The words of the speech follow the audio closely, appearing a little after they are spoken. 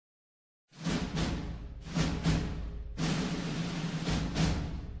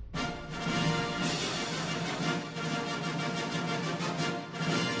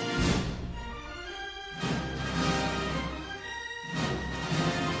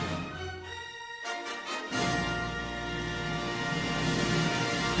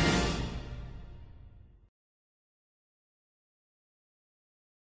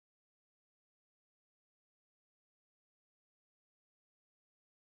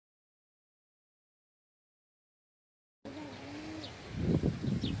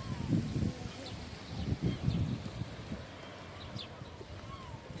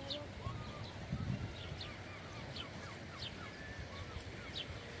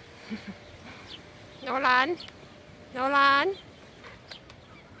Nolan. Nolan.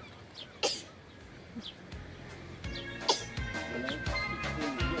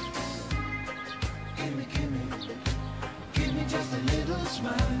 Give me just a little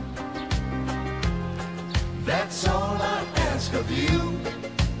smile. That's all I ask of you.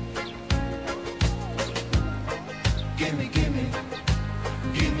 Give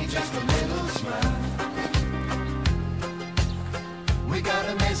me just a little smile. We got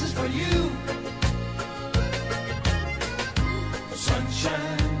a message for you.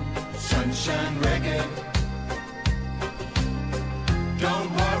 Sunshine, sunshine reggae. Don't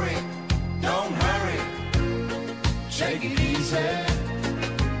worry, don't hurry. Take it easy.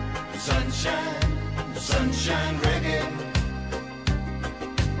 Sunshine, sunshine reggae.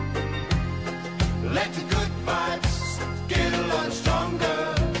 Let the good vibes get a lot stronger.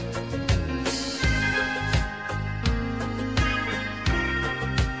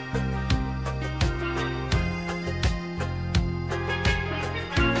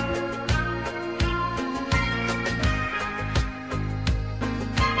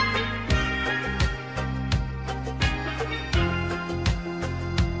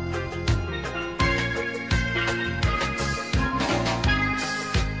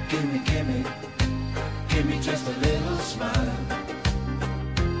 Give me just a little smile.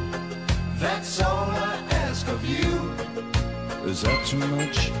 That's all I ask of you. Is that too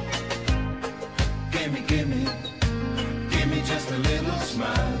much? Give me just a little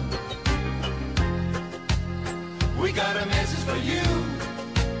smile. We got a message for you.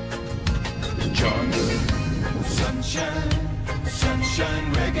 John, sunshine, sunshine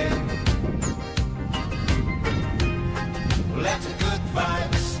reggae. Let the good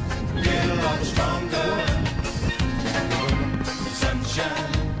vibes get a lot stronger.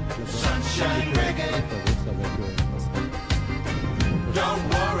 Sunshine, sunshine reggae. Don't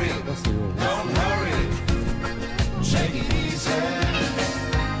worry, don't hurry. Take it easy.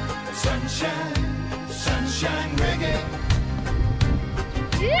 Sunshine, sunshine reggae.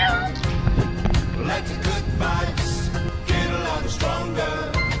 Let the good vibes get a lot stronger.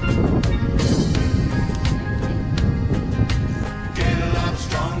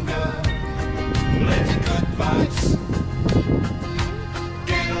 Stronger. Let the good vibes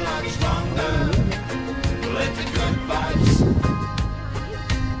get a lot stronger. Let the good vibes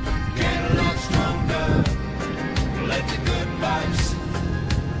get a lot stronger. Let the good vibes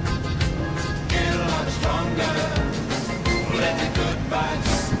get a lot stronger. Let the good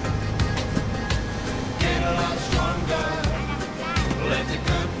vibes get a lot stronger. Let the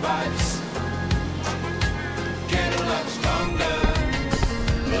good vibes get a lot stronger.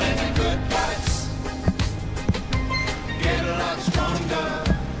 Let the good vibes get a lot stronger.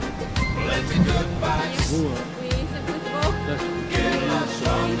 Let the good vibes get a lot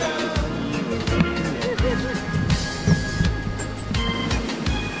stronger.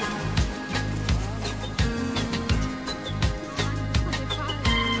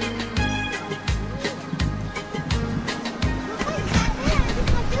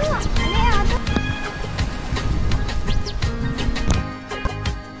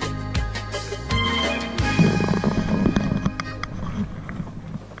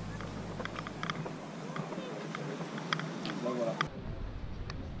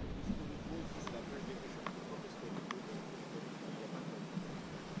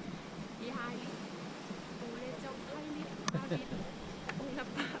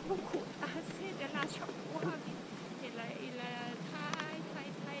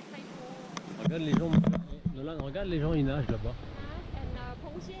 Regarde les gens, Nolan, regarde les gens, ils nagent là-bas.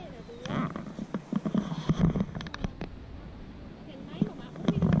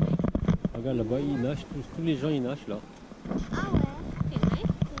 Regarde là-bas, ils nagent, tous les gens ils nagent là. Ah ouais,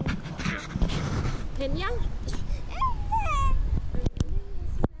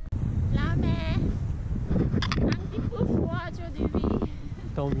 la mer, un petit peu froid aujourd'hui.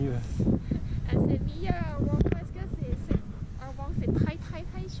 Tant mieux. C'est meilleur avant parce que avant c'est très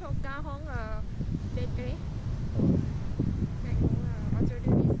chaud car l'été.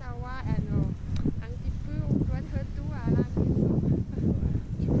 Aujourd'hui ça va et un petit peu on doit retour à la maison.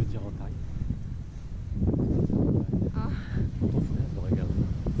 Tu veux dire en taille? Ton frère me regarde.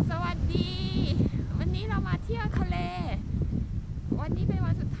 สวัสดีวันนี้เรามาเที่ยวทะเลวันนี้เป็น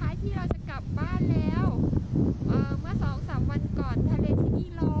วันสุดท้ายที่เราจะกลับบ้านแล้วเมื่อ 2-3 วันก่อนทะเลที่นี่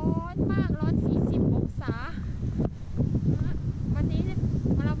ร้อนมากร้อน40 องศาวันนี้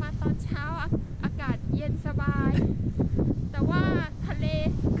เรามาตอนเช้าอากาศเย็นสบาย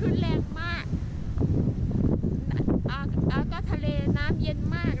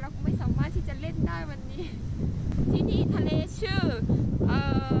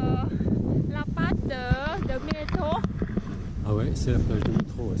c'est la plage de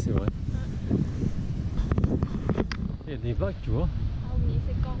métro, ouais, c'est vrai. Il y a des vagues, tu vois. Ah oui,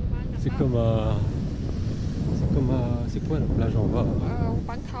 c'est con quá. C'est comme à... C'est quoi la plage en bas?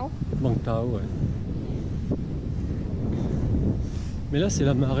 Bang Thao. Bang Tao, ouais. Mais là, c'est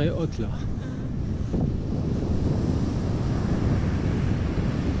la marée haute, là.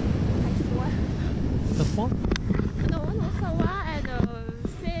 Très froid. T'as froid? Non, non, ça va. Et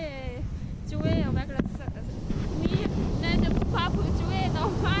c'est jouer avec la... Oui, ne peut pas pour jouer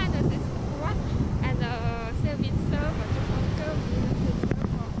normal, c'est froid. Et c'est windsurf, je pense que c'est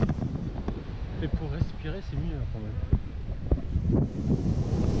froid. Et pour respirer, c'est mieux, quand même.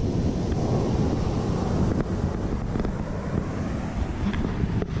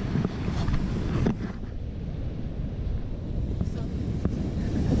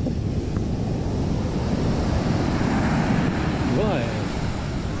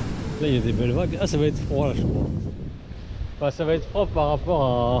 Là, il y a des belles vagues. Ah, ça va être froid, là, je crois. Enfin, ça va être froid par rapport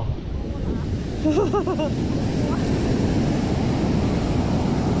à...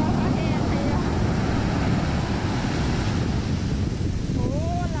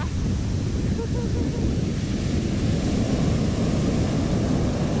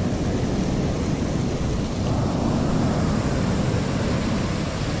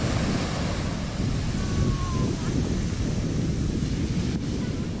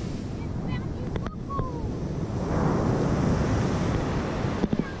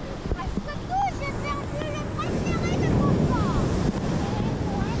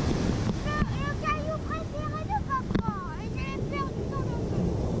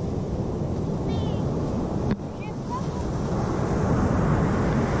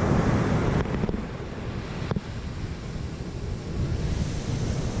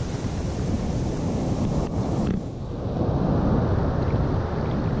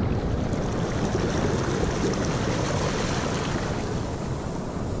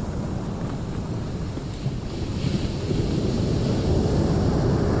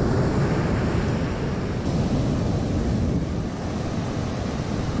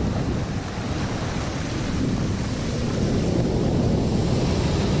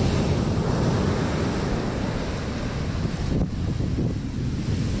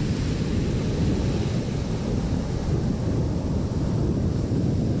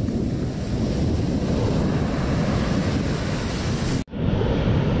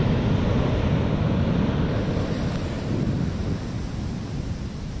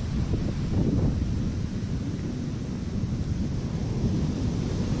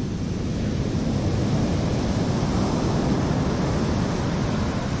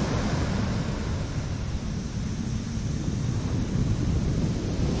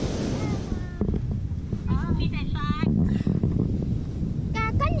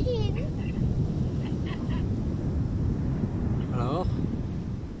 Alors,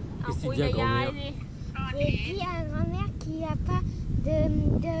 qu'est-ce que tu dis à grand-mère? J'ai dit à grand-mère qu'il n'y a pas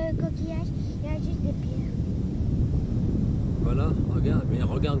de coquillages, il y a juste des pierres. Voilà, regarde, mais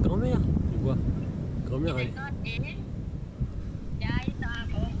regarde grand-mère, tu vois. Grand-mère, elle est...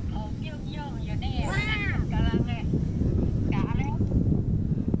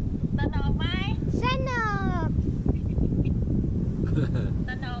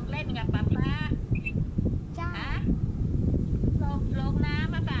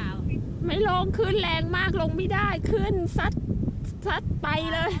ไม่ลงขึ้นแรงมากลงไม่ได้ขึ้นซัดไป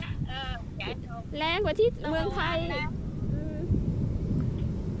เลยแรงกว่าที่เมืองไทย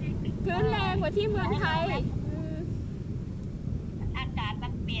ขึ้นแรงกว่าที่เมืองไทยอากาศมั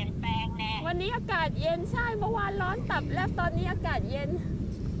นเปลี่ยนแปลงแน่วันนี้อากาศเย็นใช่เมื่อวานร้อนตับแล้วตอนนี้อากาศเย็น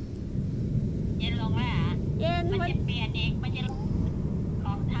ลงแล้วอ่ะเย็นมันจะเปลี่ยนเองมันจะข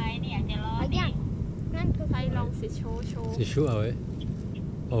องไทยเนี่ยจะร้อนอีกนั่นคือไทยลองสิโชว์ C'est chaud, ah ouais.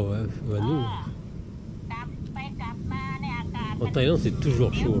 Oh ouais, bah nous. กลับไปกลับมาเนี่ยอากาศ En Thaïlande, c'est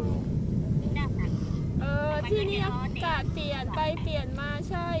toujours chaud. Alors. ที่นี่อากาศเปลี่ยนไปเปลี่ยนมา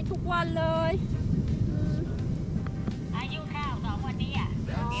ใช่ทุกวันเลยอายุข้าว2วันนี้อ่ะเ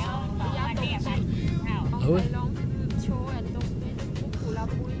ดี๋ยว2วันเนี่ยไปข้าว Ah ouais? ลองโชว์แอนด์ลงเป็นกุลา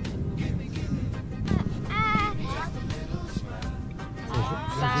ปุย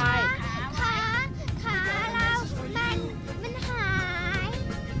ใช่ขาเรามันหายขาเรามันหายเ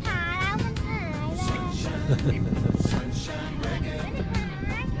ลยมันหาย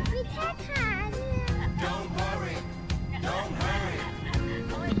มีแค่ขาเนี่ย Don't worry, don't hurry.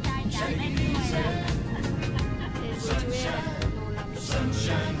 โอ้ยใจอยากเล่นด้วยนะ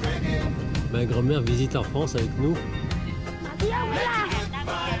Sunshine reggae. Ma grand-mère visite en France avec nous. มาเที่ยวไหมล่ะ นั่ง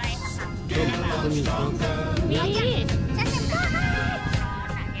อะไรนะคะ Comme 2030. มี ฉันจะพูดอะไร นอน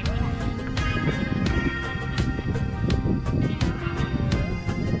อ่ะเห็นไหม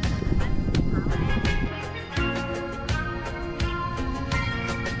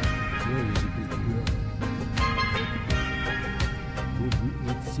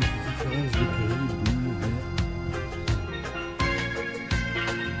Rose de Curry, bleu, vert.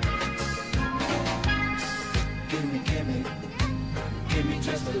 Give me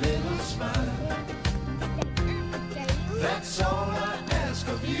just a little smile. That's all I ask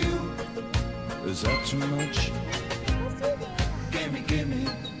of you. Is that too much? Give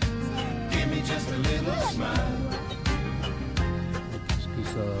me just a little smile. Qu'est-ce que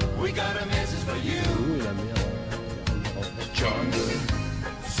ça... We got a message for you. Oui, la mer en fait. Jungle,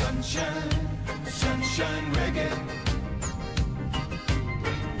 sunshine, sunshine reggae.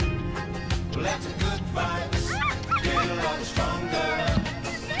 Let the good vibes get a lot stronger.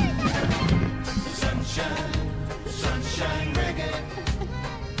 Sunshine, sunshine reggae.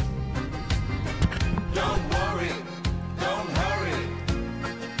 Don't worry, don't hurry,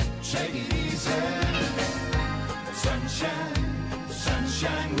 take it easy. Sunshine,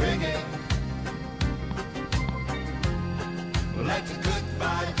 sunshine reggae. Let the good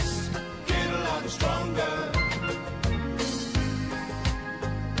vibes get a lot stronger.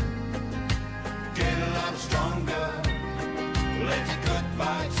 Get a lot stronger. Let the good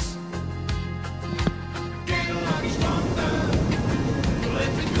vibes get a lot stronger.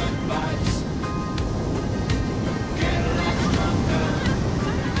 Let the good vibes get a lot stronger.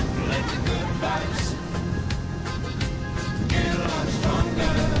 Let the good vibes get a lot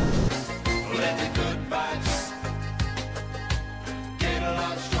stronger. Let the good vibes get a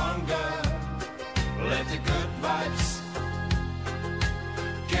lot stronger. Let the good vibes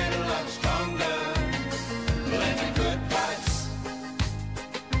get a lot stronger. Let the good vibes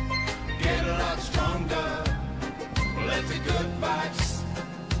get a lot stronger. Let the good vibes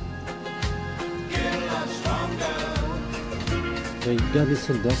get a lot stronger. Regarde les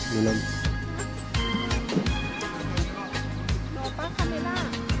soldats, mon âme. Non, pas caméra.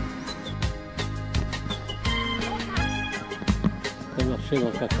 Ça marchait dans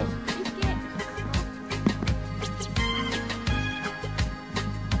le caca.